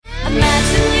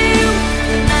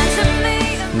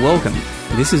Welcome.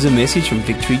 This is a message from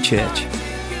Victory Church.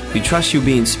 We trust you'll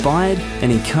be inspired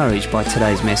and encouraged by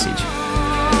today's message.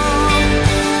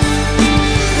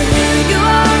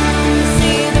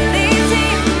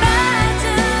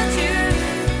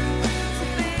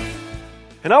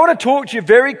 And I want to talk to you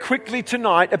very quickly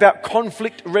tonight about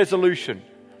conflict resolution.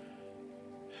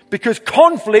 Because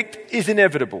conflict is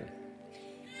inevitable.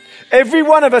 Every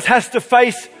one of us has to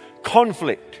face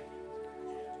conflict.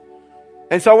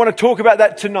 And so I want to talk about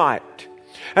that tonight.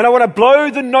 And I want to blow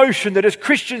the notion that as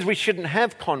Christians we shouldn't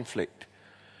have conflict.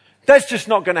 That's just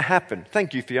not going to happen.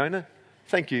 Thank you, Fiona.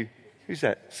 Thank you. Who's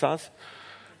that? Suz?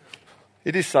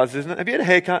 It is Suz, isn't it? Have you had a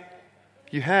haircut?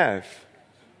 You have.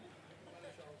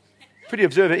 Pretty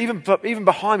observant. Even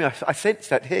behind me, I sense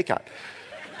that haircut.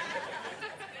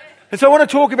 And so I want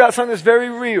to talk about something that's very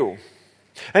real.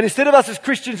 And instead of us as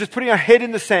Christians just putting our head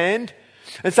in the sand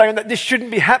and saying that this shouldn't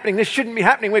be happening,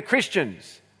 we're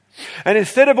Christians. And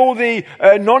instead of all the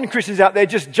non-Christians out there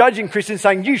just judging Christians,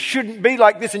 saying you shouldn't be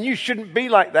like this and you shouldn't be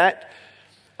like that,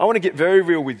 I want to get very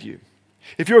real with you.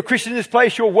 If you're a Christian in this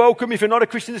place, you're welcome. If you're not a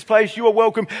Christian in this place, you are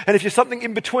welcome. And if you're something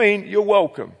in between, you're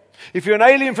welcome. If you're an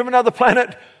alien from another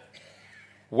planet,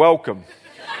 welcome.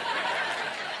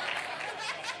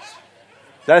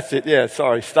 That's it, yeah,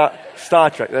 sorry. Star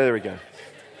Trek, there we go.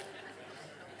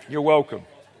 You're welcome.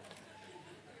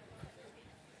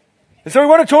 And so we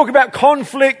want to talk about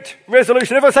conflict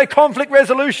resolution. Everyone say conflict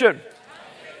resolution.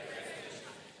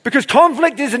 Because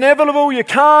conflict is inevitable. You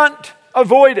can't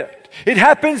avoid it. It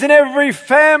happens in every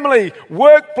family,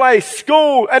 workplace,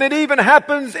 school, and it even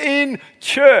happens in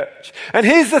church. And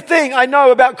here's the thing I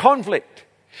know about conflict.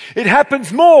 It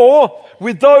happens more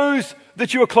with those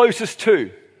that you are closest to.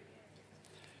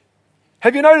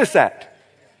 Have you noticed that?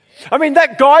 I mean,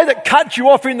 that guy that cut you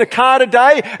off in the car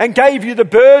today and gave you the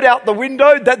bird out the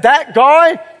window, that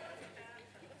guy,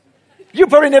 you'll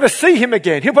probably never see him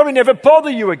again. He'll probably never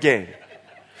bother you again.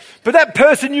 But that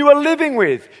person you are living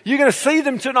with, you're going to see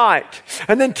them tonight,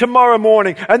 and then tomorrow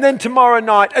morning, and then tomorrow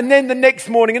night, and then the next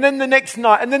morning, and then the next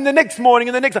night, and then the next morning,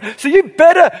 and the next night. So you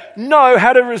better know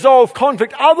how to resolve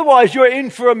conflict. Otherwise, you're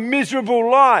in for a miserable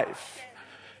life.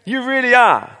 You really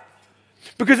are.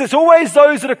 Because it's always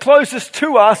those that are closest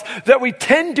to us that we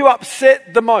tend to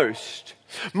upset the most.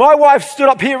 My wife stood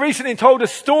up here recently and told a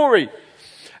story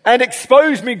and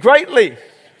exposed me greatly.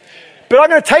 But I'm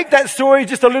going to take that story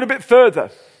just a little bit further.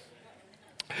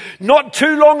 Not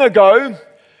too long ago,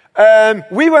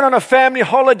 we went on a family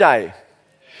holiday.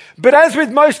 But as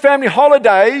with most family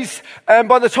holidays,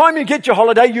 by the time you get your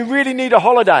holiday, you really need a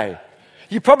holiday.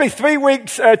 You're probably 3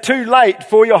 weeks too late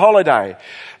for your holiday.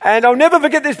 And I'll never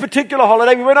forget this particular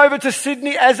holiday. We went over to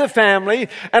Sydney as a family.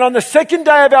 And on the second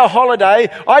day of our holiday,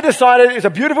 I decided it was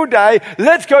a beautiful day.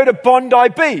 Let's go to Bondi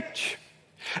Beach.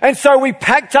 And so we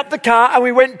packed up the car and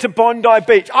we went to Bondi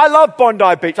Beach. I love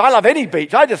Bondi Beach. I love any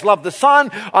beach. I just love the sun.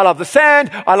 I love the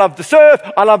sand. I love the surf.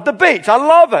 I love the beach. I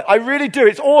love it. I really do.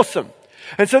 It's awesome.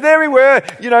 And so there we were,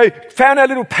 found our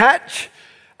little patch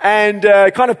and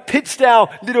kind of pitched our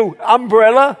little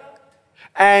umbrella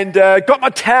and got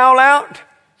my towel out.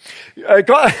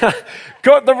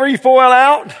 Got the reef oil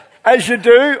out, as you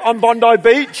do on Bondi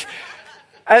Beach.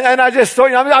 And I just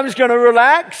thought, I'm just going to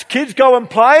relax. Kids go and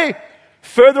play.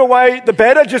 Further away, the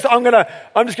better. I'm just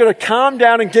going to calm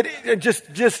down and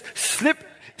just slip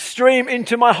stream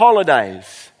into my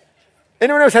holidays.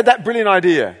 Anyone else had that brilliant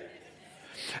idea?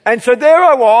 And so there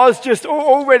I was, just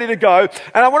all ready to go.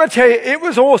 And I want to tell you, it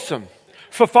was awesome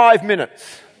for 5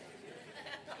 minutes.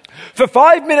 For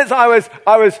 5 minutes, I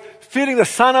was feeling the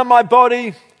sun on my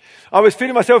body. I was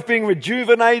feeling myself being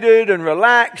rejuvenated and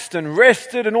relaxed and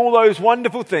rested and all those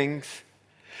wonderful things.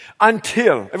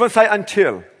 Until, everyone say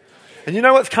until. And you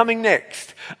know what's coming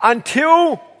next?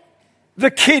 Until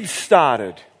the kids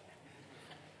started.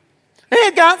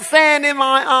 It got sand in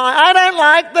my eye. I don't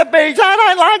like the beach. I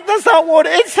don't like the salt water.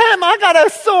 It's Sam. I got a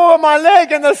sore on my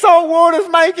leg and the salt water's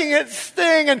making it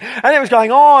sting. And it was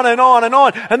going on and on and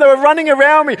on. And they were running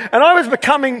around me. And I was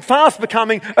fast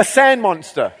becoming a sand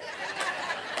monster.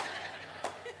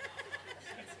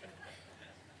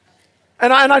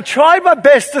 And I tried my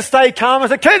best to stay calm. I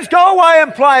said, kids, go away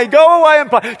and play. Go away and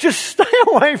play. Just stay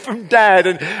away from Dad.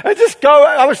 And just go.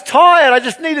 I was tired. I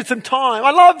just needed some time.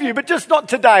 I love you, but just not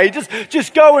today.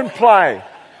 Just go and play.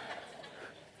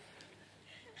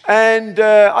 And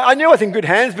I knew I was in good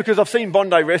hands because I've seen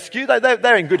Bondi Rescue.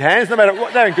 They're in good hands, no matter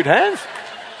what. They're in good hands.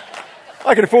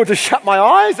 I can afford to shut my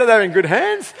eyes. They're in good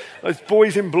hands. Those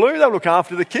boys in blue, they'll look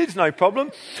after the kids, no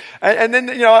problem. And then,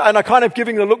 and I kind of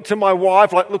giving the look to my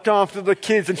wife, like, look after the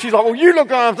kids. And she's like, well, you look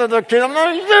after the kids. I'm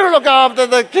like, you look after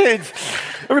the kids.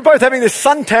 And we're both having this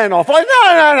suntan off. Like,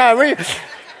 no.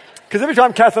 Because every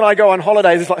time Kath and I go on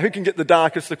holidays, it's like, who can get the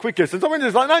darkest the quickest? And someone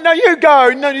is like, no, you go.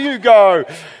 No, you go.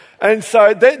 And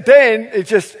so then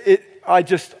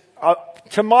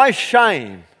to my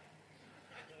shame,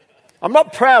 I'm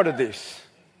not proud of this.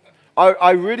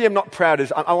 I really am not proud of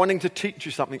this. I'm wanting to teach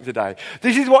you something today.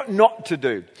 This is what not to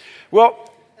do. Well,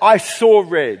 I saw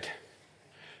red.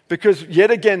 Because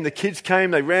yet again, the kids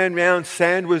came, they ran round,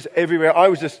 sand was everywhere. I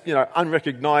was just,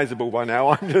 unrecognizable by now.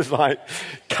 I'm just like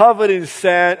covered in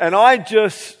sand. And I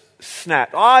just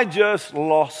snapped. I just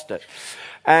lost it.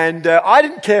 And I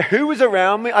didn't care who was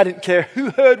around me. I didn't care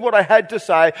who heard what I had to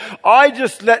say. I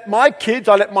just let my kids,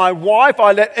 I let my wife,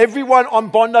 I let everyone on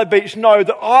Bondi Beach know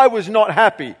that I was not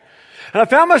happy. And I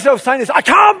found myself saying this, I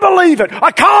can't believe it.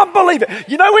 I can't believe it.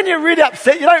 You know when you're really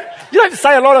upset, you don't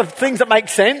say a lot of things that make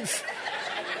sense.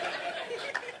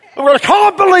 I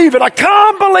can't believe it. I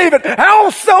can't believe it. How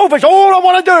selfish. All I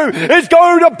want to do is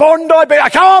go to Bondi Beach. I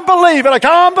can't believe it. I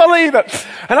can't believe it.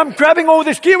 And I'm grabbing all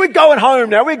this gear. We're going home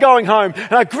now. We're going home.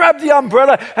 And I grab the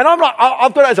umbrella and I'm like,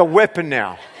 I've got it as a weapon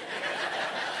now.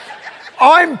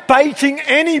 I'm baiting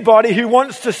anybody who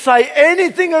wants to say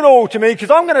anything at all to me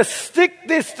because I'm going to stick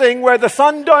this thing where the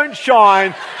sun don't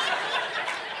shine.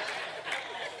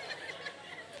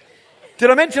 Did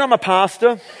I mention I'm a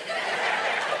pastor?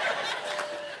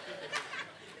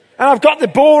 And I've got the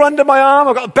ball under my arm,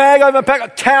 I've got the bag over my back, I've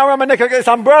got a towel around my neck, I've got this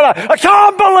umbrella. I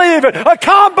can't believe it. I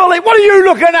can't believe it. What are you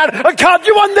looking at? I can't,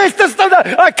 you want this,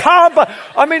 that. I can't,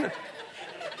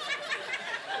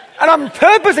 and I'm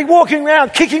purposely walking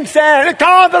around kicking sand. I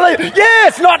can't believe it. Yeah,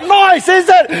 it's not nice, is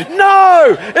it?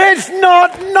 No, it's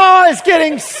not nice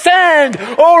getting sand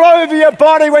all over your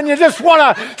body when you just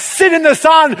want to sit in the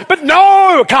sun. But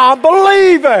no, I can't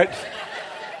believe it.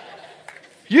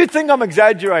 You think I'm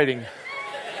exaggerating.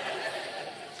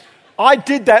 I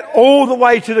did that all the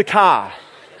way to the car.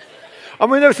 There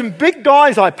were some big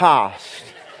guys I passed.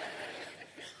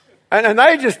 And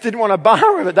they just didn't want to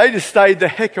bar with it. They just stayed the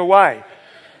heck away.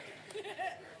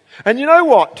 And you know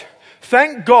what?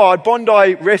 Thank God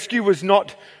Bondi Rescue was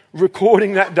not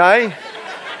recording that day.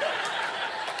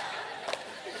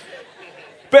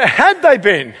 But had they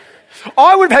been,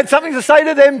 I would have had something to say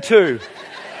to them too.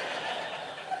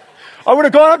 I would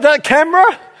have gone up to that camera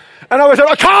and I would have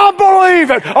said, I can't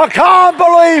believe it. I can't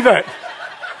believe it.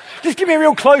 Just give me a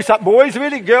real close-up, boys.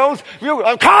 Really, girls.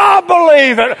 I can't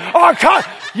believe it. I can't.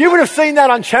 You would have seen that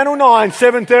on Channel 9,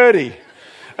 7:30.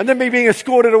 And then me being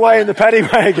escorted away in the paddy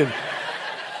wagon.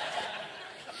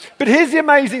 But here's the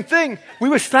amazing thing. We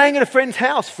were staying at a friend's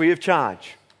house free of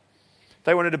charge.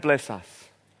 They wanted to bless us.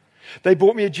 They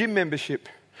bought me a gym membership.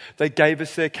 They gave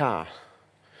us their car.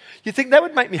 You think that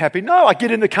would make me happy? No, I get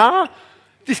in the car.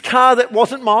 This car that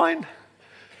wasn't mine.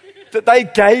 That they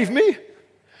gave me.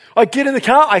 I get in the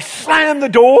car. I slam the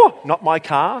door. Not my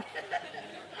car.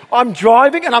 I'm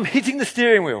driving and I'm hitting the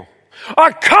steering wheel.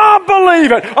 I can't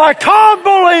believe it. I can't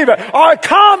believe it. I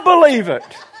can't believe it.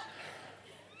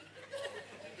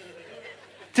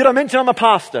 Did I mention I'm a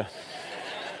pastor?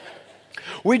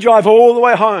 We drive all the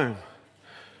way home.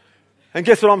 And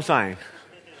guess what I'm saying?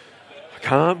 I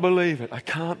can't believe it. I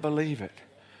can't believe it.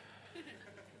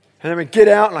 And then we get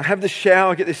out and I have the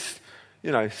shower, get this,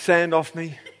 sand off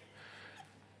me.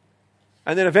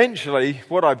 And then eventually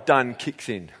what I've done kicks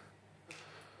in.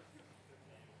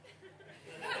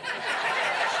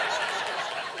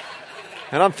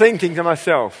 And I'm thinking to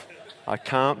myself, I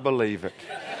can't believe it.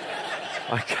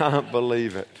 I can't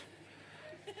believe it.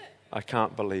 I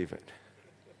can't believe it.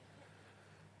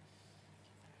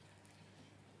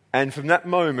 And from that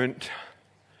moment,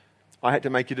 I had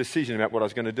to make a decision about what I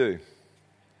was going to do.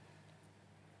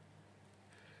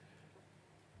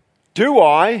 Do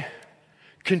I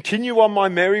continue on my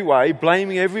merry way,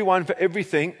 blaming everyone for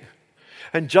everything,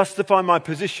 and justify my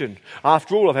position?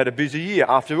 After all, I've had a busy year.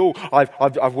 After all,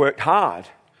 I've worked hard.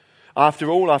 After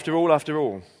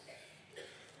all.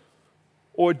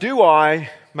 Or do I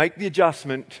make the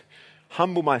adjustment,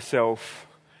 humble myself,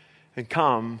 and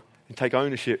come and take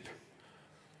ownership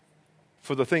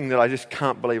for the thing that I just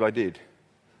can't believe I did?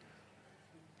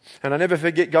 And I never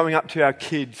forget going up to our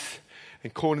kids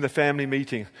and calling the family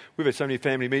meeting. We've had so many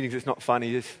family meetings, it's not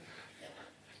funny. And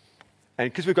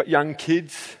because we've got young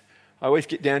kids, I always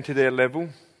get down to their level.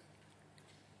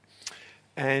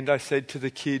 And I said to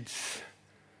the kids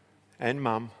and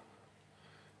Mum,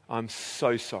 I'm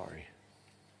so sorry.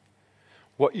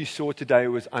 What you saw today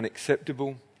was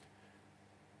unacceptable.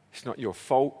 It's not your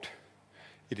fault.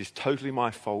 It is totally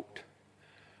my fault.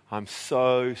 I'm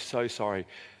so, so sorry.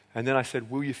 And then I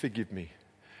said, will you forgive me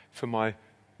for my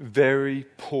very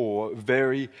poor,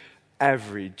 very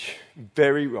average,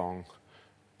 very wrong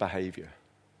behavior?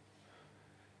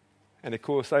 And of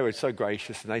course, they were so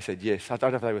gracious and they said yes. I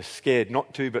don't know if they were scared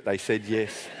not to, but they said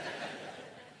yes.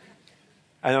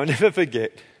 And I'll never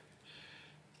forget,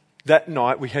 that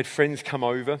night we had friends come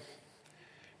over.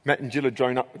 Matt and Jill had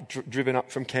driven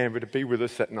up from Canberra to be with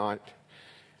us that night.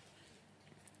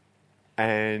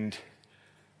 And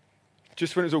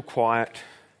just when it was all quiet,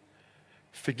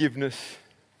 forgiveness,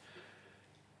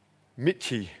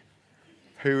 Mitchie,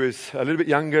 who was a little bit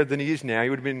younger than he is now, he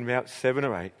would have been about 7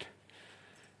 or 8,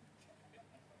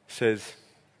 says,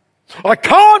 I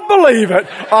can't believe it!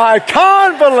 I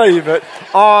can't believe it!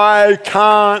 I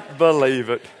can't believe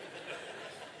it!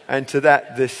 And to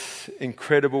that, this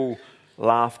incredible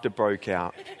laughter broke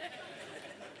out.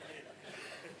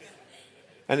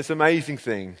 And it's an amazing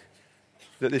thing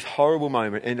that this horrible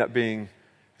moment ended up being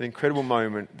an incredible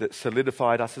moment that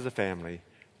solidified us as a family,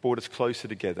 brought us closer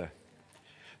together.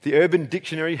 The Urban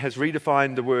Dictionary has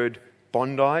redefined the word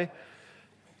Bondi.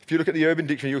 If you look at the Urban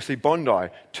Dictionary, you'll see Bondi,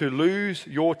 to lose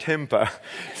your temper.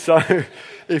 So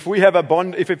if we have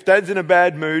if Dad's in a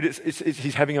bad mood,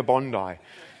 he's having a Bondi.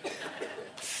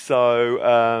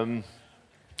 So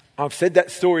I've said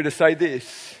that story to say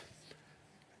this.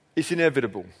 It's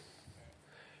inevitable.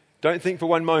 Don't think for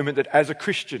one moment that as a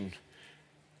Christian,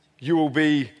 you will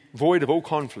be void of all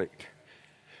conflict.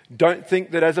 Don't think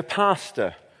that as a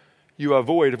pastor, you are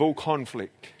void of all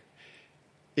conflict.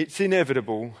 It's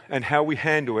inevitable, and how we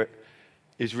handle it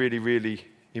is really, really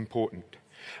important.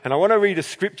 And I want to read a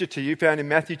scripture to you found in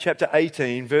Matthew chapter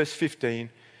 18, verse 15.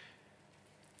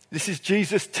 This is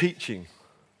Jesus teaching.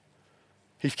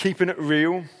 He's keeping it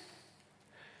real.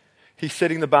 He's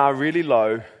setting the bar really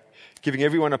low, giving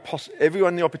everyone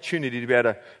the opportunity to be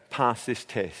able to pass this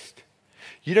test.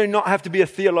 You do not have to be a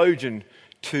theologian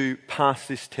to pass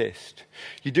this test.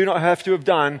 You do not have to have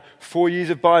done 4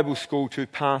 years of Bible school to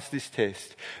pass this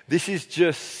test. This is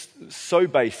just so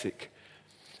basic.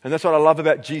 And that's what I love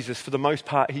about Jesus. For the most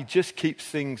part, he just keeps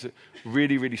things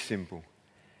really, really simple.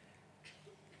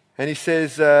 And he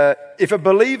says, if a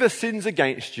believer sins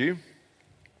against you,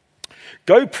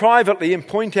 go privately and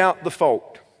point out the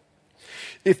fault.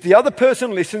 If the other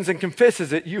person listens and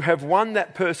confesses it, you have won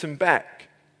that person back.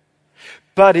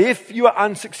 But if you are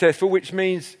unsuccessful, which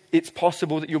means it's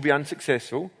possible that you'll be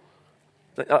unsuccessful,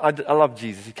 I love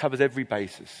Jesus. He covers every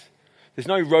basis. There's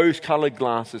no rose-coloured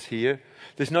glasses here.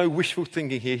 There's no wishful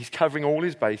thinking here. He's covering all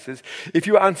his bases. If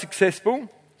you are unsuccessful,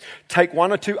 take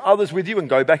 1 or 2 others with you and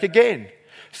go back again,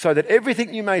 so that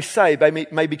everything you may say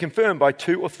may be confirmed by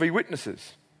 2 or 3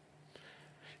 witnesses.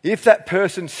 If that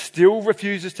person still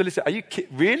refuses to listen, are you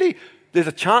kidding? Really? There's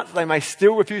a chance they may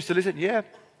still refuse to listen? Yeah.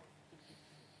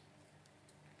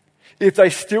 If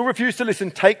they still refuse to listen,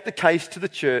 take the case to the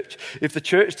church. If the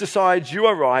church decides you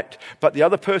are right, but the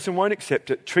other person won't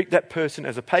accept it, treat that person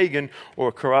as a pagan or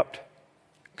a corrupt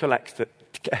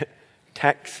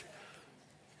tax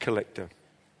collector.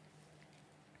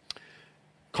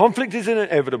 Conflict is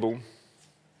inevitable.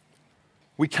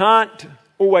 We can't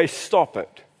always stop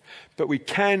it, but we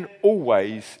can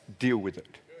always deal with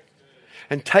it.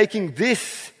 And taking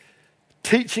this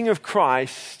teaching of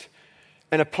Christ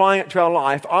and applying it to our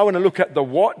life, I want to look at the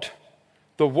what,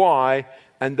 the why,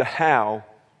 and the how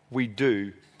we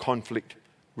do conflict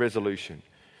resolution.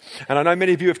 And I know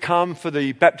many of you have come for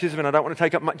the baptism, and I don't want to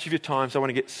take up much of your time, so I want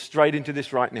to get straight into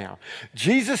this right now.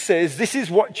 Jesus says this is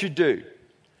what you do.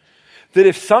 That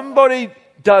if somebody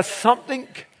does something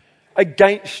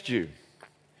against you,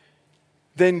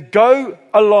 then go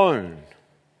alone.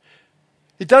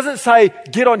 It doesn't say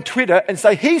get on Twitter and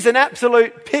say, he's an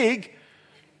absolute pig.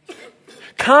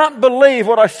 Can't believe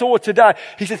what I saw today.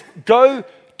 He says, go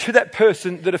to that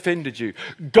person that offended you.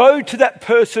 Go to that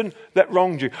person that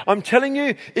wronged you. I'm telling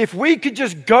you, if we could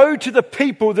just go to the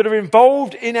people that are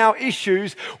involved in our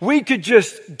issues, we could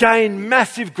just gain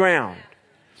massive ground.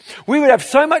 We would have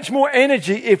so much more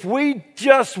energy if we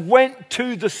just went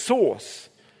to the source.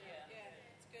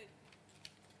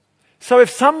 So if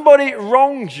somebody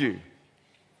wrongs you,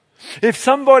 if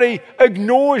somebody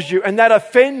ignores you and that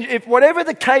offends you, if whatever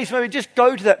the case may be, just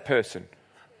go to that person.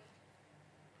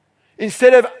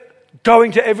 Instead of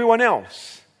going to everyone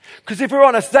else. Because if we're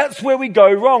honest, that's where we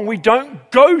go wrong. We don't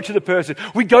go to the person.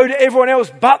 We go to everyone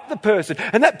else but the person.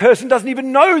 And that person doesn't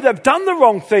even know they've done the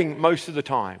wrong thing most of the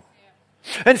time.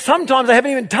 And sometimes they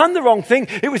haven't even done the wrong thing.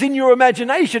 It was in your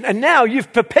imagination. And now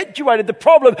you've perpetuated the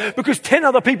problem because 10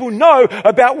 other people know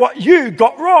about what you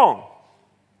got wrong.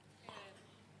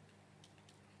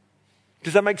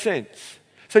 Does that make sense?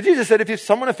 So Jesus said, if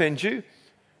someone offends you,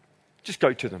 just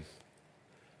go to them.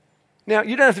 Now,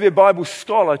 you don't have to be a Bible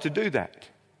scholar to do that.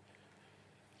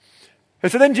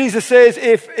 And so then Jesus says,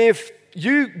 if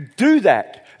you do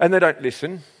that and they don't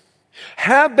listen,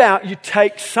 How about you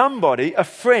take somebody, a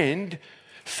friend,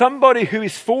 somebody who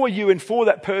is for you and for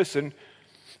that person,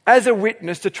 as a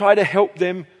witness to try to help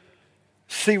them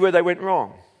see where they went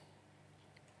wrong?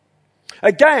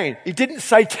 Again, he didn't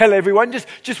say tell everyone,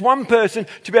 just one person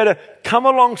to be able to come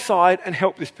alongside and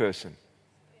help this person.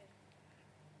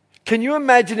 Can you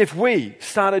imagine if we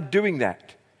started doing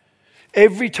that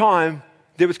every time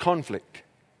there was conflict?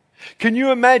 Can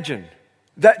you imagine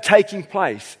that taking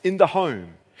place in the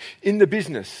home, in the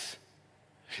business,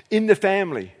 in the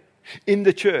family, in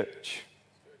the church?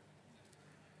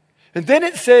 And then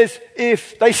it says,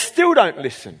 if they still don't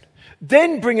listen,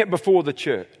 then bring it before the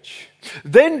church.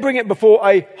 Then bring it before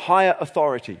a higher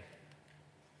authority.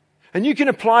 And you can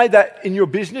apply that in your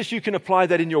business, you can apply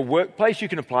that in your workplace, you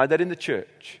can apply that in the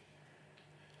church.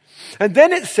 And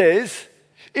then it says,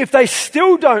 if they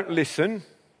still don't listen,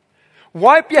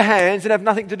 wipe your hands and have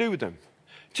nothing to do with them.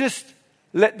 Just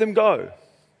let them go.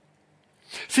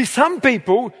 See, some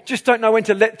people just don't know when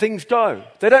to let things go.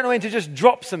 They don't know when to just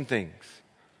drop some things.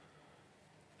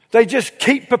 They just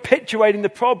keep perpetuating the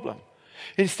problem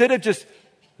instead of just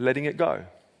letting it go.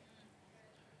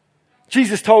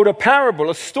 Jesus told a parable,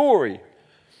 a story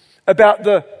about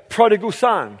the prodigal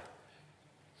son.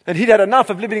 And he'd had enough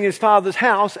of living in his father's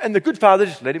house, and the good father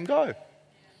just let him go.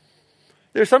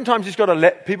 There are sometimes you've got to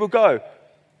let people go.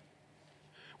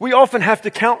 We often have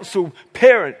to counsel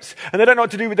parents, and they don't know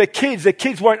what to do with their kids. Their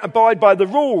kids won't abide by the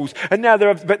rules, and now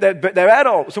they're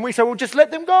adults. And we say, well, just let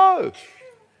them go.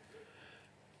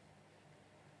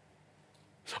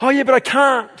 Oh, yeah, but I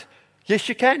can't. Yes,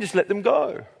 you can. Just let them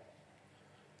go.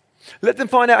 Let them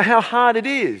find out how hard it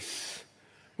is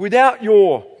without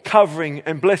your covering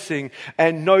and blessing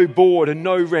and no board and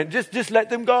no rent. Just let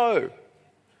them go.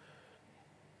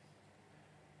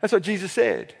 That's what Jesus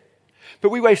said. But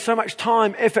we waste so much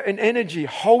time, effort and energy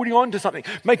holding on to something,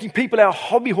 making people our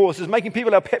hobby horses, making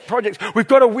people our pet projects. We've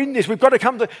got to win this. We've got to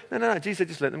come to... No. Jesus said,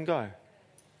 just let them go.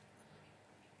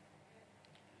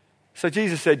 So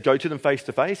Jesus said, go to them face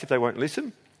to face if they won't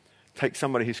listen. Take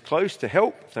somebody who's close to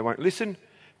help. If they won't listen,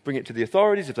 bring it to the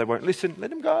authorities. If they won't listen, let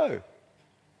them go.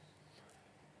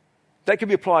 That can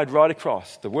be applied right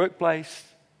across the workplace,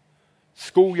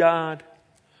 schoolyard,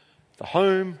 the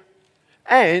home,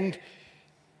 and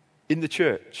in the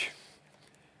church.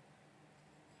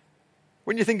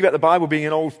 When you think about the Bible being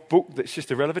an old book that's just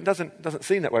irrelevant, doesn't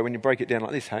seem that way when you break it down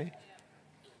like this, hey?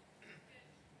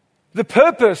 The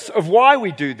purpose of why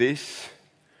we do this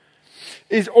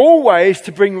is always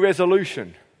to bring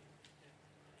resolution.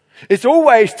 It's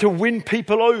always to win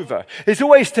people over. It's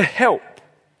always to help.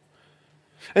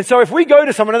 And so if we go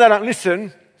to someone and they don't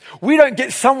listen, we don't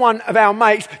get someone of our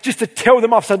mates just to tell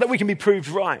them off so that we can be proved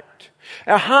right.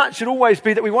 Our heart should always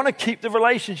be that we want to keep the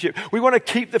relationship. We want to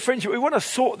keep the friendship. We want to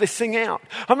sort this thing out.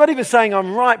 I'm not even saying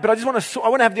I'm right, but I want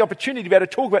to have the opportunity to be able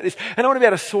to talk about this, and I want to be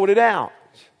able to sort it out.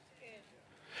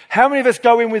 How many of us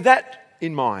go in with that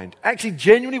in mind? Actually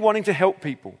genuinely wanting to help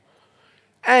people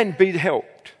and be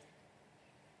helped.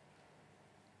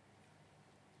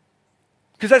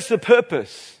 Because that's the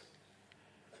purpose.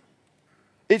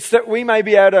 It's that we may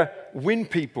be able to win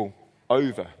people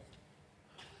over.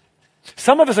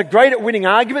 Some of us are great at winning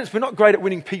arguments, but not great at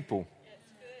winning people.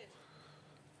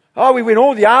 Oh, we win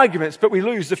all the arguments, but we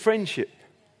lose the friendship.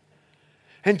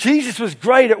 And Jesus was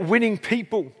great at winning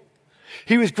people.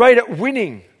 He was great at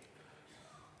winning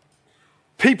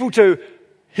people to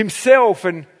himself,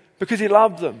 and because he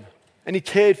loved them and he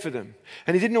cared for them.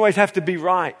 And he didn't always have to be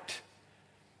right.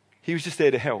 He was just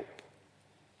there to help.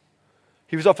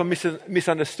 He was often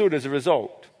misunderstood as a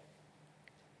result.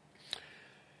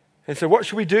 And so what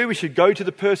should we do? We should go to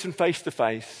the person face to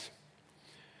face.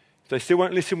 If they still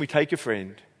won't listen, we take a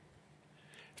friend.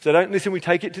 If they don't listen, we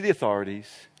take it to the authorities.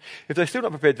 If they're still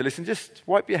not prepared to listen, just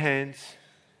wipe your hands.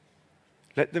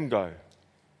 Let them go.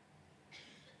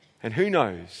 And who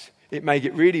knows, it may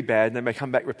get really bad and they may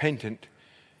come back repentant,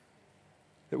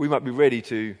 that we might be ready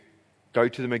to go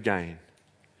to them again.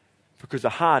 Because the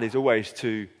heart is always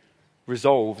to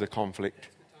resolve the conflict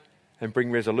and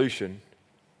bring resolution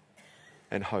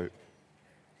and hope.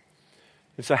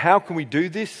 And so how can we do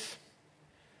this?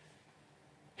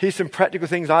 Here's some practical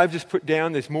things I've just put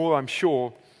down. There's more, I'm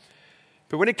sure.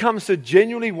 But when it comes to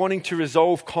genuinely wanting to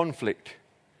resolve conflict,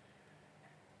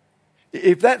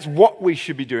 if that's what we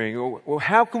should be doing, well,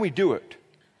 how can we do it?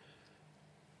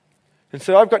 And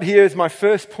so I've got here as my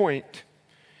first point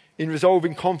in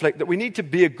resolving conflict that we need to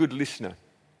be a good listener,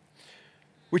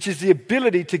 which is the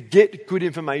ability to get good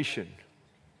information.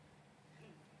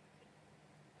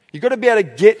 You've got to be able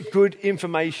to get good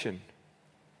information.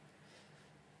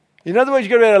 In other words,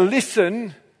 you've got to be able to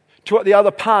listen to what the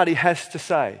other party has to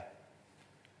say.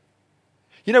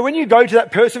 You know, when you go to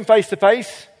that person face to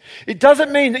face, it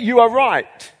doesn't mean that you are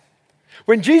right.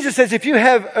 When Jesus says if you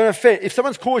have an offense, if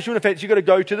someone's caused you an offense, you've got to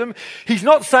go to them, he's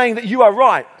not saying that you are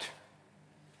right.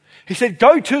 He said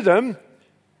go to them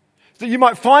so that you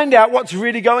might find out what's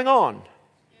really going on.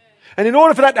 And in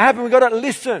order for that to happen, we've got to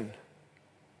listen.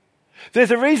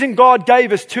 There's a reason God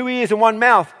gave us 2 ears and 1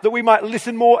 mouth, that we might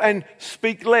listen more and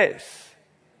speak less.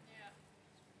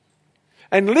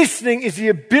 And listening is the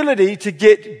ability to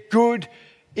get good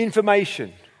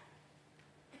information.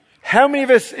 How many of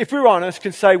us, if we're honest,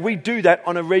 can say we do that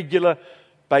on a regular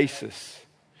basis?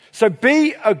 So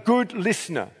be a good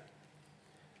listener.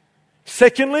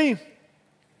 Secondly,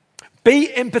 be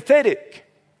empathetic.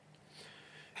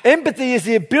 Empathy is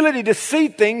the ability to see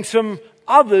things from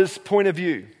others' point of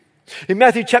view. In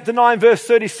Matthew chapter 9, verse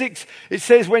 36, it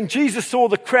says, when Jesus saw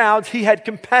the crowds, he had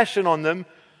compassion on them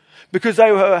because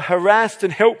they were harassed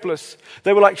and helpless.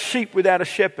 They were like sheep without a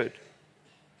shepherd.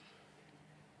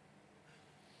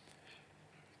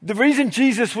 The reason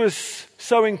Jesus was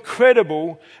so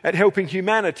incredible at helping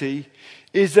humanity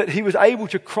is that he was able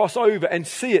to cross over and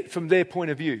see it from their point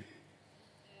of view.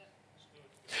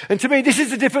 And to me, this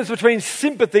is the difference between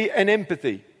sympathy and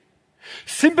empathy.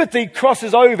 Sympathy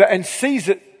crosses over and sees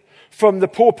it from the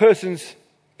poor person's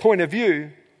point of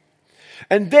view,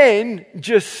 and then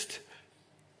just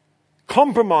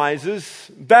compromises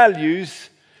values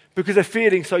because they're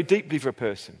feeling so deeply for a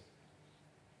person.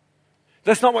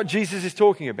 That's not what Jesus is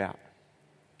talking about.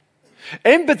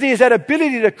 Empathy is that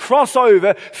ability to cross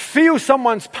over, feel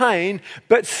someone's pain,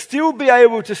 but still be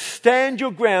able to stand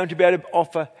your ground to be able to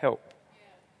offer help.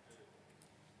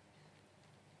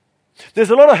 There's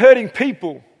a lot of hurting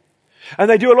people, and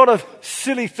they do a lot of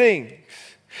silly things.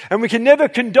 And we can never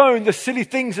condone the silly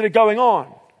things that are going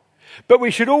on. But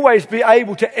we should always be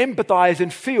able to empathize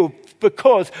and feel,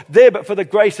 because there but for the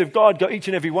grace of God got each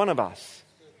and every one of us.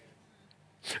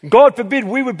 God forbid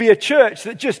we would be a church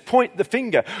that just point the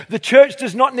finger. The church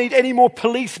does not need any more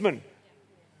policemen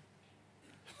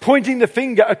pointing the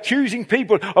finger, accusing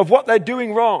people of what they're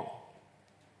doing wrong.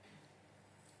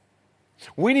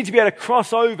 We need to be able to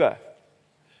cross over.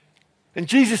 And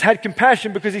Jesus had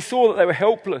compassion because he saw that they were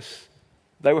helpless.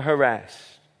 They were harassed.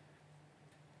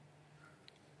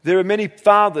 There are many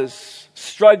fathers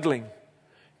struggling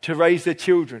to raise their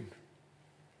children.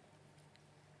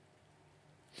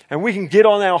 And we can get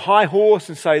on our high horse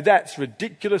and say, that's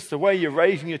ridiculous, the way you're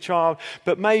raising your child.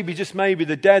 But maybe, just maybe,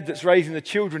 the dad that's raising the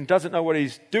children doesn't know what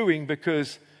he's doing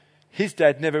because his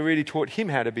dad never really taught him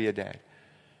how to be a dad.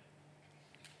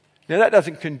 Now, that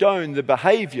doesn't condone the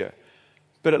behavior,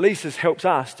 but at least this helps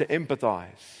us to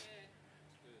empathize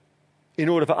in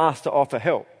order for us to offer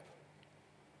help.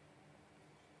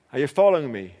 Are you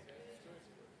following me?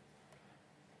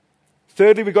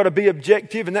 Thirdly, we've got to be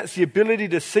objective, and that's the ability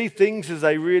to see things as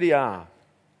they really are.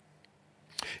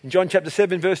 In John chapter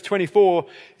 7, verse 24,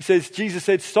 it says, Jesus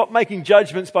said, stop making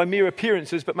judgments by mere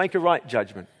appearances, but make a right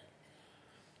judgment.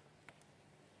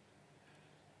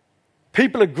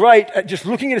 People are great at just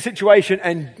looking at a situation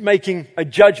and making a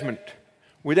judgment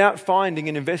without finding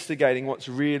and investigating what's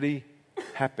really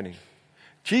happening.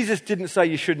 Jesus didn't say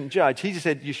you shouldn't judge. He just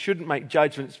said you shouldn't make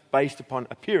judgments based upon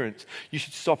appearance. You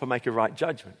should stop and make a right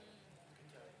judgment.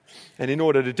 And in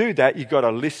order to do that, you've got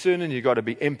to listen and you've got to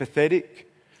be empathetic,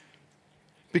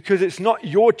 because it's not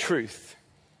your truth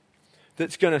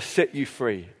that's going to set you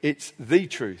free. It's the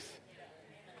truth.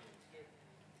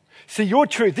 See, your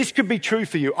truth, this could be true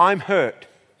for you. I'm hurt.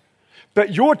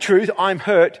 But your truth, I'm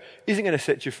hurt, isn't going to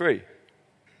set you free.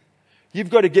 You've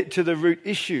got to get to the root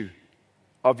issue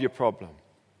of your problem.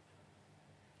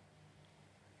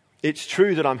 It's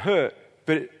true that I'm hurt,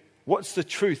 but what's the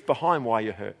truth behind why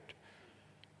you're hurt?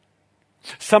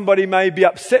 Somebody may be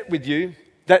upset with you,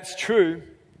 that's true.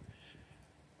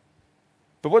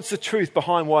 But what's the truth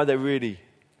behind why they're really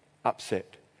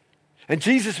upset? And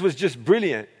Jesus was just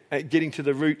brilliant at getting to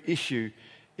the root issue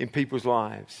in people's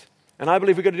lives. And I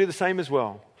believe we've got to do the same as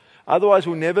well. Otherwise,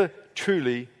 we'll never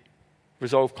truly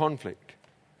resolve conflict.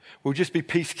 We'll just be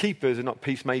peacekeepers and not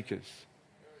peacemakers.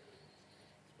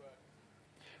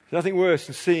 There's nothing worse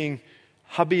than seeing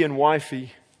hubby and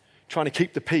wifey trying to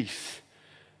keep the peace,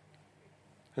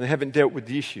 and they haven't dealt with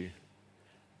the issue.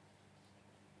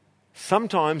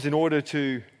 Sometimes in order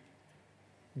to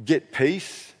get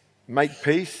peace, make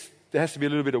peace, there has to be a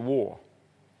little bit of war.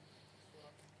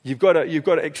 You've got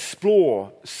to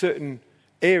explore certain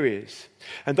areas.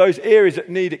 And those areas that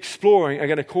need exploring are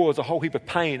going to cause a whole heap of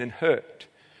pain and hurt.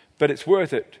 But it's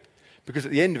worth it, because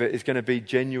at the end of it is going to be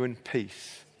genuine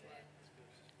peace.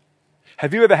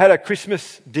 Have you ever had a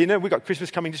Christmas dinner? We've got Christmas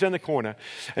coming just around the corner,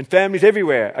 and families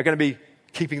everywhere are going to be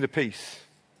keeping the peace.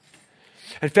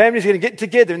 And families are going to get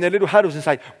together in their little huddles and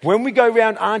say, when we go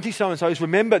round Auntie so-and-so's,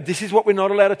 remember, this is what we're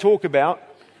not allowed to talk about.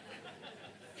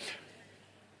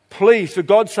 Please, for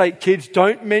God's sake, kids,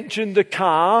 don't mention the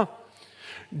car.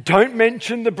 Don't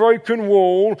mention the broken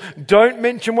wall. Don't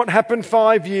mention what happened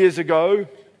 5 years ago.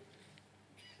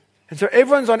 And so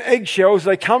everyone's on eggshells.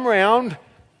 They come round.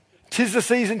 'Tis the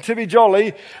season to be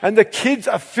jolly. And the kids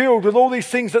are filled with all these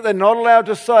things that they're not allowed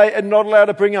to say and not allowed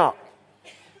to bring up.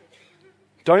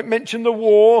 Don't mention the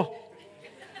war.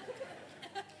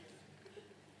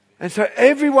 And so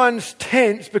everyone's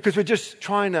tense because we're just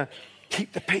trying to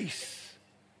keep the peace.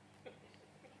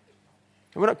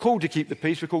 And we're not called to keep the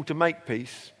peace, we're called to make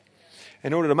peace.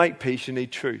 In order to make peace, you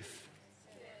need truth.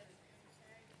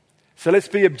 So let's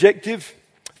be objective.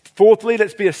 Fourthly,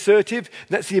 let's be assertive.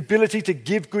 That's the ability to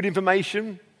give good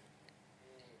information.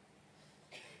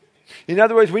 In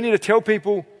other words, we need to tell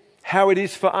people how it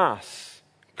is for us.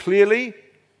 Clearly.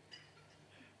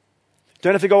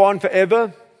 Don't have to go on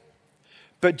forever.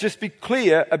 But just be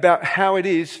clear about how it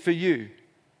is for you.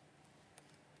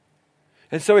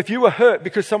 And so if you were hurt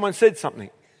because someone said something,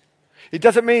 it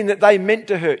doesn't mean that they meant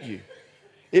to hurt you.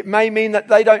 It may mean that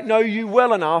they don't know you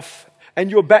well enough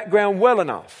and your background well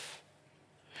enough.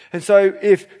 And so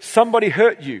if somebody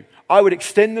hurt you, I would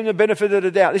extend them the benefit of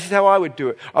the doubt. This is how I would do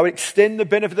it. I would extend the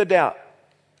benefit of the doubt.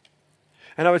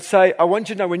 And I would say, I want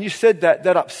you to know when you said that,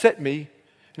 that upset me.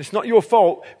 And it's not your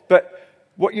fault, but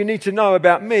what you need to know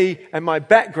about me and my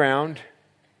background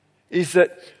is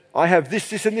that I have this,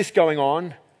 this, and this going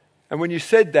on. And when you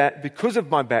said that, because of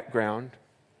my background,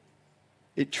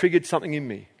 it triggered something in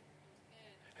me.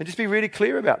 And just be really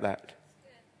clear about that.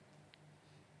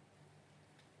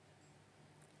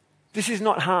 This is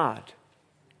not hard.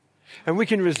 And we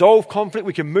can resolve conflict,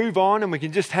 we can move on, and we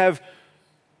can just have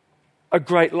a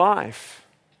great life.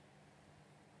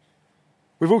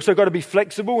 We've also got to be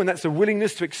flexible, and that's a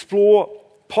willingness to explore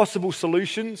possible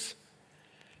solutions.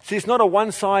 See, it's not a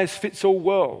one-size-fits-all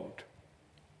world.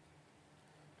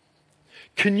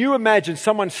 Can you imagine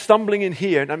someone stumbling in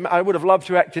here, and I would have loved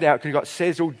to act it out because you've got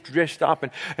Cez all dressed up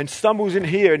and stumbles in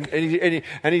here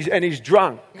and he's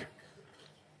drunk.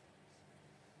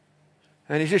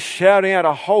 And he's just shouting out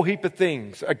a whole heap of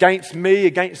things against me,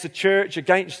 against the church,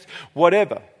 against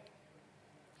whatever.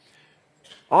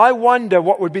 I wonder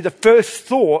what would be the first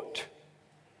thought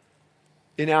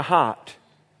in our heart.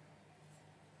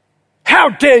 How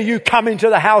dare you come into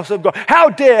the house of God?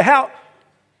 How?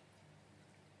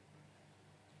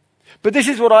 But this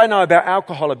is what I know about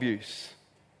alcohol abuse.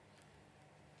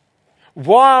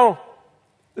 While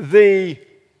the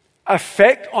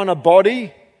effect on a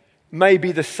body may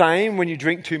be the same when you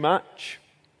drink too much,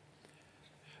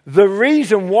 the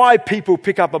reason why people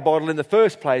pick up a bottle in the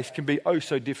first place can be oh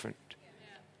so different.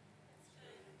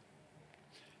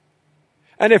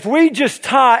 And if we just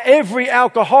tar every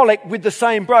alcoholic with the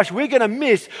same brush, we're going to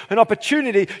miss an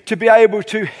opportunity to be able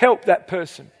to help that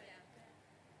person.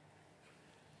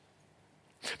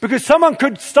 Because someone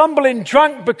could stumble in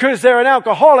drunk because they're an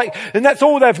alcoholic and that's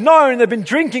all they've known. They've been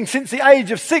drinking since the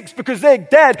age of 6 because their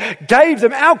dad gave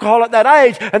them alcohol at that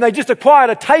age and they just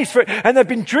acquired a taste for it and they've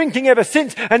been drinking ever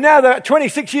since and now they're at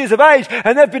 26 years of age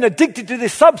and they've been addicted to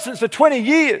this substance for 20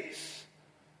 years.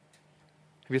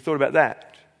 Have you thought about that?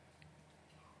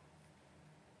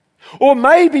 Or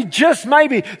maybe, just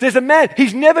maybe, there's a man,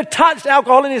 he's never touched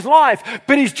alcohol in his life,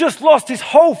 but he's just lost his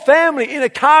whole family in a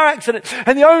car accident.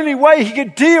 And the only way he can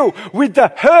deal with the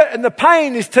hurt and the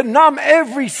pain is to numb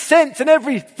every sense and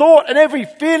every thought and every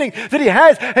feeling that he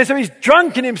has. And so he's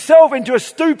drunken himself into a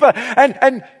stupor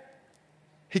and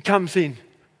he comes in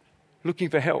looking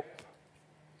for help.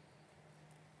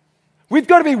 We've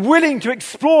got to be willing to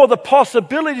explore the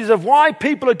possibilities of why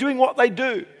people are doing what they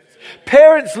do.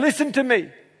 Parents, listen to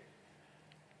me.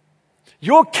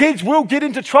 Your kids will get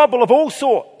into trouble of all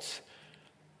sorts.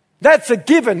 That's a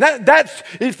given. That's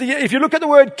if you look at the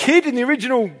word kid in the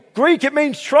original Greek, it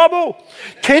means trouble.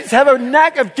 Kids have a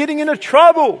knack of getting into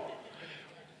trouble.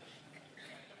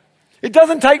 It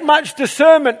doesn't take much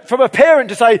discernment from a parent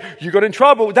to say, you got in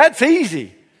trouble. That's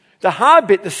easy. The hard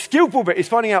bit, the skillful bit is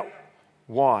finding out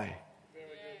why.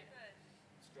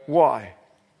 Why?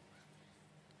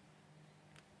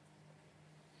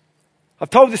 I've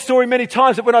told this story many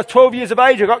times that when I was 12 years of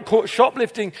age, I got caught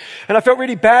shoplifting and I felt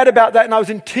really bad about that and I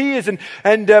was in tears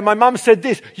and my mum said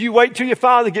this, you wait till your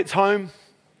father gets home.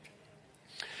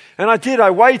 And I did,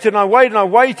 I waited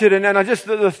and I just,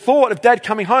 the thought of Dad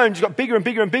coming home just got bigger and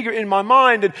bigger and bigger in my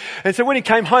mind. And so when he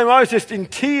came home, I was just in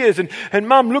tears and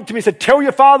Mum looked at me and said, tell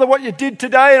your father what you did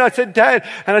today. And I said, Dad,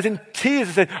 and I was in tears.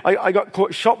 I said, I got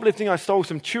caught shoplifting, I stole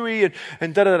some chewy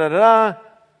and da-da-da-da-da.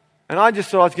 And I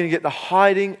just thought I was going to get the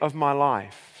hiding of my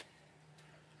life.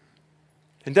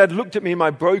 And Dad looked at me in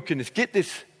my brokenness. Get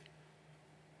this.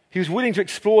 He was willing to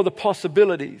explore the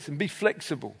possibilities and be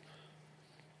flexible.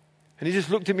 And he just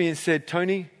looked at me and said,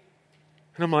 Tony,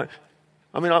 and I'm like,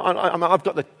 I've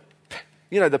got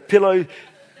the pillow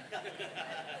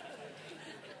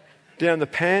down the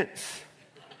pants.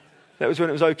 That was when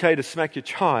it was okay to smack your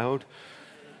child.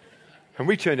 And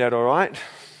we turned out all right.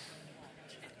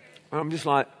 And I'm just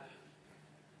like,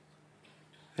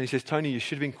 and he says, Tony, you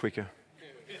should have been quicker.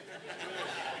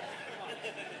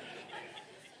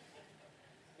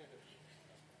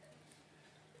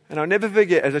 And I'll never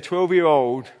forget, as a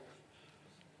 12-year-old,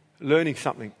 learning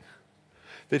something.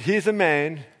 That here's a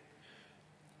man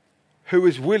who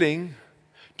was willing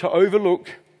to overlook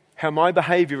how my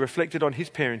behavior reflected on his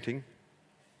parenting.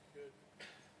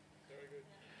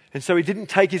 And so he didn't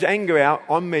take his anger out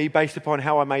on me based upon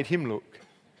how I made him look.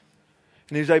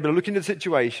 And he was able to look into the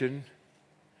situation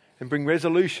and bring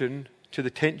resolution to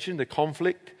the tension, the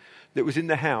conflict that was in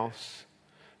the house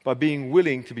by being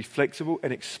willing to be flexible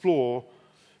and explore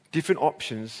different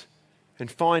options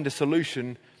and find a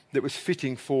solution that was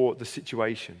fitting for the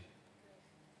situation.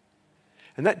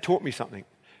 And that taught me something.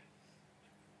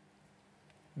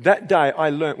 That day I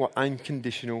learnt what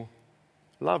unconditional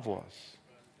love was.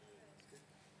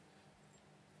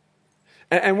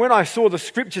 And when I saw the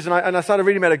scriptures and I started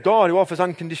reading about a God who offers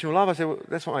unconditional love, I said, well,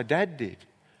 that's what my dad did.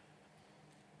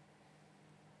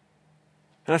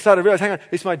 And I started to realize, hang on,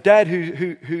 it's my dad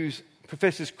who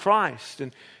professes Christ.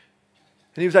 And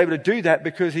he was able to do that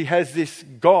because he has this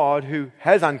God who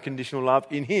has unconditional love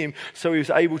in him, so he was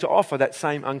able to offer that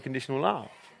same unconditional love.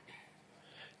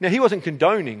 Now, he wasn't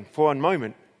condoning for one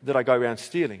moment that I go around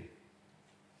stealing.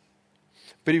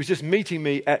 But he was just meeting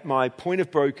me at my point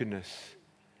of brokenness.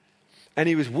 And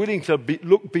he was willing to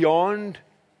look beyond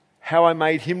how I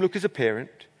made him look as a parent.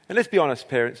 And let's be honest,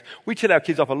 parents, we tell our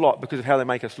kids off a lot because of how they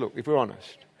make us look, if we're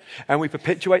honest. And we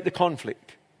perpetuate the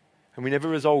conflict, and we never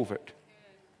resolve it.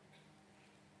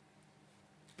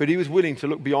 But he was willing to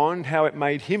look beyond how it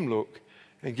made him look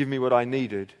and give me what I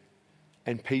needed,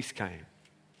 and peace came.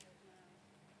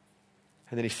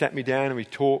 And then he sat me down and we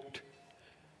talked.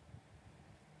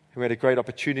 And we had a great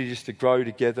opportunity just to grow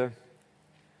together.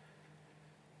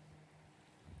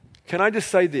 Can I just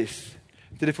say this?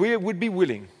 That if we would be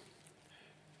willing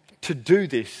to do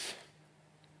this,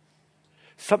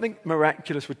 something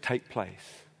miraculous would take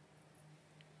place.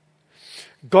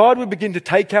 God would begin to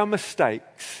take our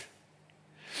mistakes,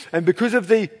 and because of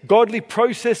the godly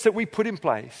process that we put in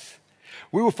place,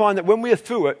 we will find that when we are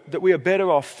through it, that we are better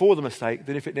off for the mistake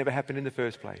than if it never happened in the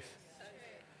first place.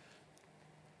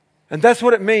 And that's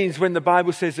what it means when the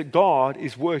Bible says that God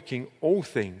is working all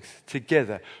things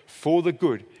together for the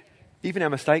good. Even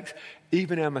our mistakes,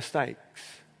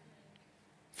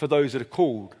 for those that are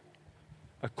called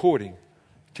according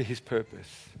to his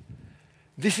purpose.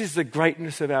 This is the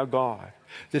greatness of our God.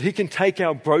 That he can take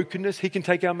our brokenness, he can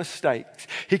take our mistakes,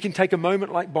 he can take a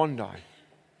moment like Bondi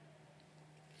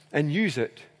and use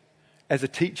it as a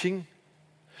teaching.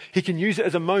 He can use it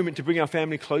as a moment to bring our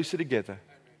family closer together.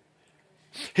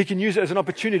 He can use it as an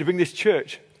opportunity to bring this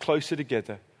church closer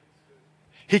together.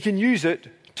 He can use it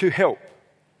to help.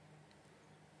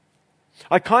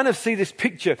 I kind of see this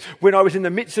picture when I was in the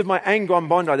midst of my anger on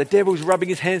Bondi. The devil's rubbing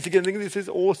his hands together thinking this is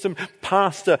awesome.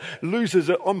 Pastor loses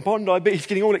it on Bondi, but he's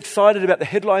getting all excited about the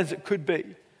headlines that could be.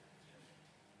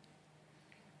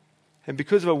 And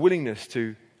because of a willingness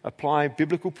to apply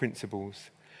biblical principles,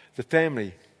 the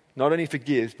family not only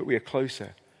forgives, but we are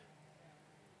closer.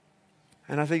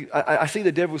 And I see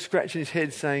the devil scratching his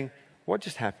head saying, what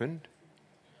just happened?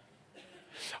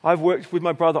 I've worked with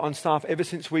my brother on staff ever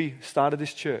since we started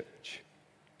this church.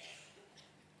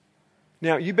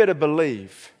 Now, you better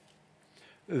believe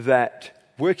that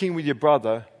working with your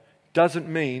brother doesn't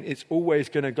mean it's always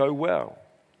going to go well.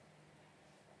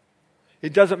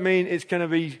 It doesn't mean it's going to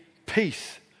be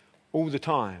peace all the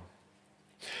time.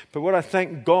 But what I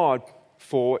thank God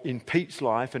for in Pete's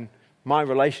life and my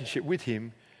relationship with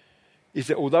him is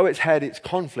that although it's had its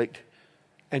conflict,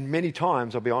 and many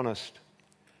times, I'll be honest,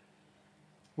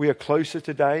 we are closer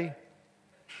today.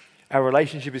 Our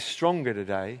relationship is stronger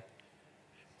today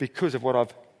because of what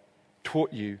I've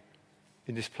taught you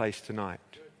in this place tonight.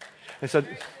 And so,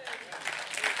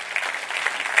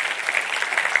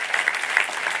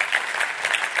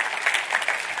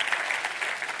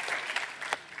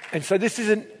 this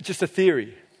isn't just a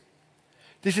theory.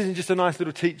 This isn't just a nice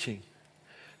little teaching.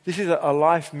 This is a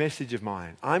life message of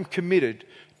mine. I'm committed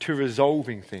to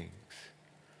resolving things.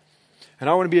 And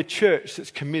I want to be a church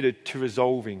that's committed to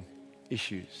resolving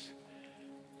issues.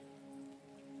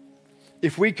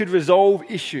 if we could resolve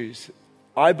issues,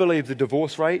 I believe the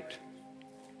divorce rate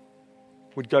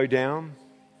would go down.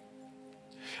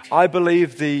 I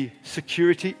believe the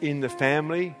security in the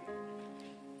family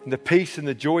and the peace and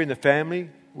the joy in the family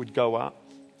would go up.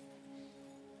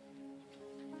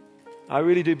 I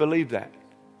really do believe that.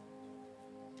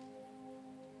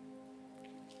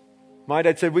 My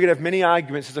dad said we're going to have many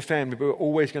arguments as a family, but we're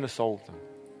always going to solve them.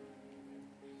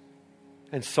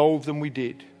 And solve them we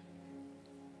did.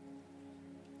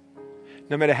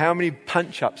 No matter how many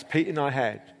punch-ups Pete and I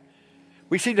had.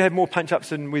 We seem to have more punch-ups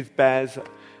than with Baz.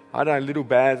 I don't know, little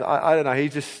Baz. I don't know, he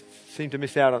just seemed to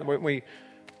miss out on it.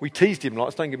 We teased him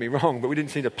lots, don't get me wrong, but we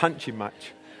didn't seem to punch him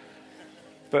much.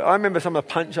 But I remember some of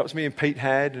the punch-ups me and Pete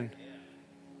had, and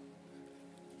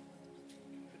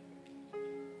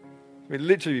we'd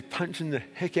literally be punching the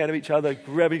heck out of each other,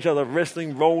 grabbing each other,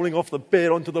 wrestling, rolling off the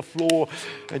bed onto the floor,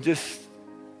 and just...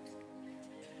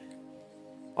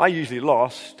 I usually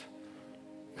lost,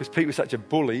 because Pete was such a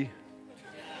bully.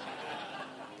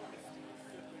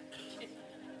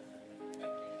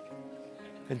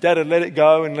 And Dad would let it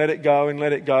go and let it go and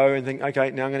let it go and think,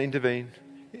 okay, now I'm going to intervene.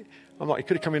 I'm like, he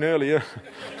could have come in earlier.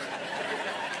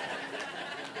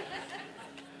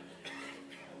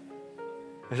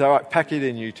 I said, all right, pack it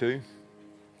in, you two.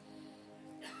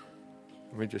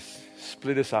 And we just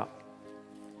split us up.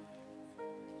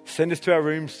 Send us to our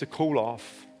rooms to cool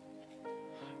off.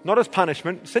 Not as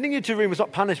punishment. Sending you to your room was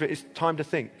not punishment, it's time to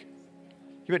think.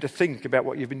 You meant to think about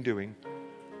what you've been doing.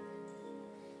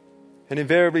 And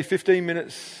invariably 15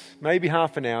 minutes, maybe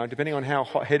half an hour, depending on how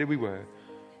hot-headed we were,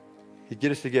 he'd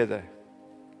get us together.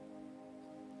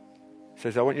 He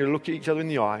says, I want you to look at each other in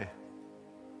the eye.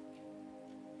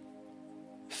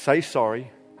 Say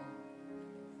sorry.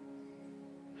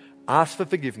 Ask for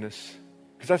forgiveness,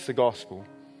 because that's the gospel.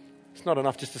 It's not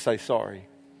enough just to say sorry.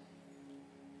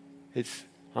 It's,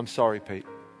 I'm sorry, Pete.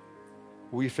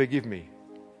 Will you forgive me?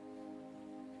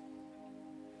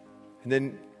 And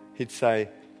then he'd say,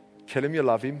 tell him you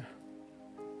love him.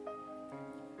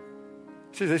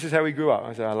 He says, this is how we grew up.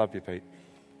 I said, I love you, Pete.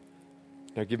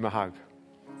 Now give him a hug.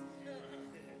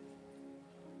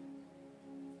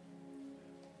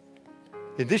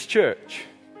 In this church,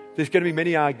 there's going to be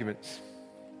many arguments.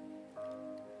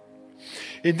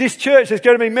 In this church, there's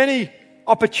going to be many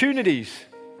opportunities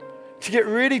to get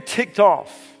really ticked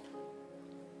off.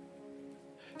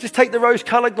 Just take the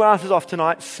rose-coloured glasses off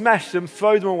tonight, smash them,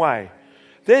 throw them away.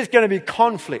 There's going to be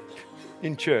conflict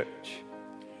in church.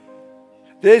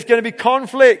 There's going to be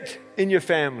conflict in your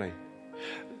family.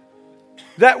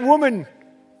 That woman,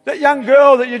 that young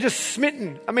girl that you're just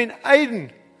smitten. I mean,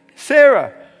 Aiden,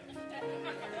 Sarah.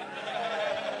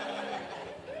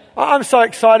 I'm so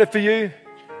excited for you.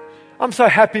 I'm so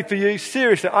happy for you.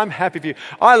 Seriously, I'm happy for you.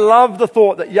 I love the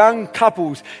thought that young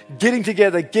couples getting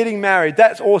together, getting married,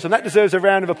 that's awesome. That deserves a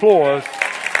round of applause.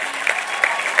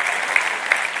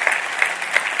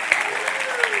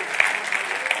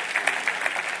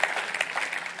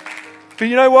 But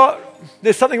you know what?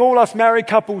 There's something all us married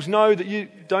couples know that you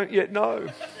don't yet know.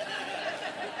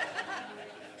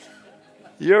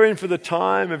 You're in for the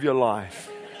time of your life.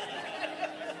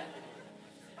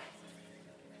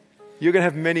 You're going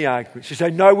to have many arguments. You say,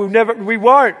 no, we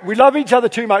won't. We love each other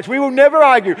too much. We will never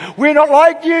argue. We're not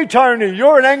like you, Tony.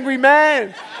 You're an angry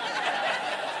man.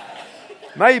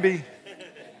 Maybe.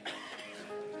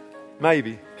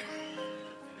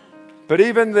 But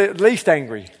even the least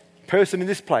angry person in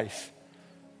this place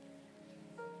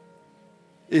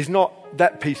is not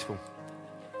that peaceful.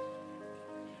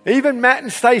 Even Matt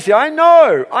and Stacey, I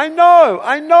know.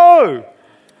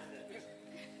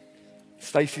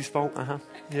 Stacey's fault,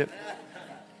 yep.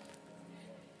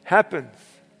 Happens.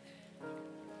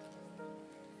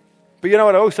 But you know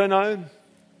what I also know?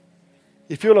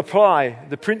 If you'll apply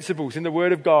the principles in the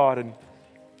Word of God and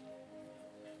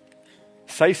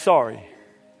say sorry,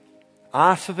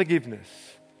 ask for forgiveness,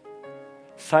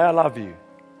 say I love you,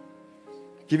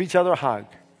 give each other a hug,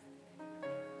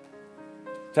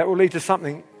 that will lead to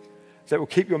something that will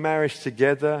keep your marriage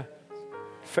together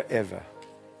forever.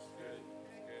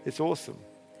 It's awesome.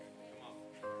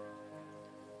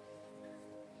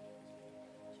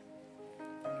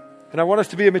 And I want us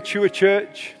to be a mature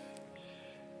church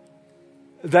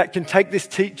that can take this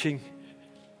teaching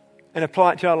and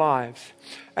apply it to our lives.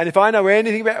 And if I know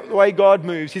anything about the way God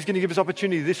moves, He's going to give us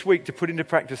opportunity this week to put into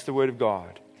practice the Word of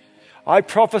God. I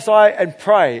prophesy and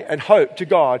pray and hope to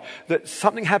God that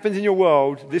something happens in your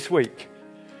world this week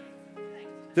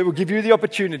that will give you the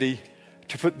opportunity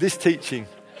to put this teaching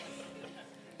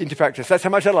into practice. That's how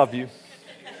much I love you.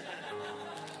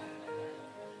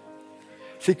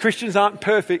 See, Christians aren't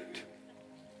perfect.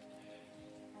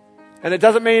 And it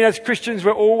doesn't mean as Christians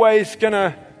we're always going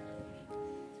to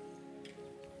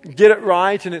get it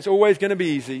right and it's always going to be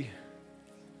easy.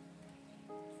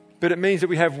 But it means that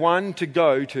we have one to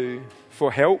go to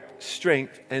for help,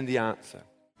 strength, and the answer.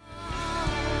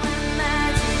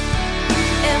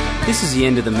 This is the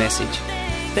end of the message.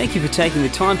 Thank you for taking the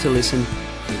time to listen,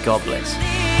 and God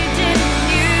bless.